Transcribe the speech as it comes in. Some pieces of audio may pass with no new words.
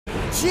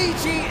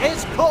GG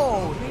is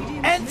called.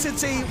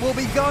 Entity will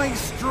be going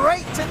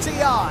straight to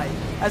TI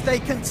as they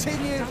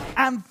continue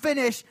and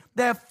finish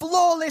their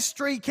flawless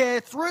streak here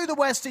through the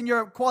Western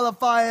Europe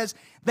qualifiers.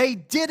 They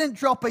didn't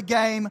drop a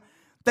game.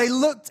 They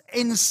looked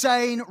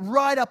insane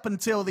right up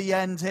until the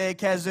end here,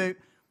 Kezu.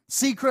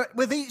 Secret,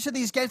 with each of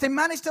these games, they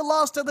managed to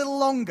last a little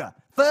longer.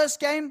 First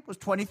game was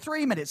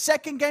 23 minutes.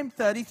 Second game,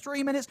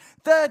 33 minutes.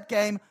 Third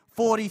game,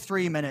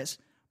 43 minutes.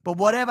 But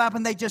whatever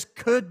happened, they just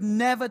could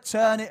never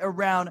turn it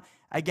around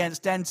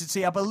against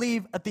Entity. I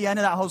believe at the end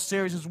of that whole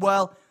series as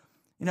well,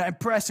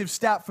 impressive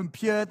stat from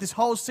Pure. This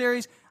whole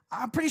series,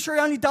 I'm pretty sure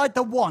he only died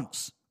the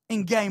once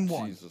in game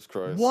one. Jesus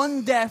Christ.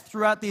 One death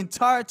throughout the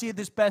entirety of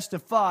this best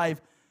of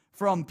 5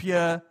 from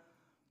Pure.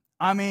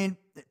 I mean,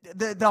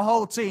 the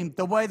whole team,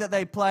 the way that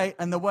they play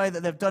and the way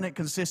that they've done it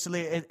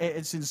consistently,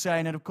 it's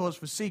insane. And of course,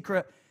 for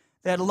Secret,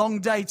 they had a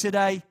long day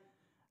today.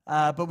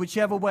 But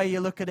whichever way you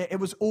look at it, it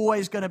was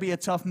always going to be a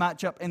tough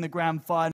matchup in the grand final.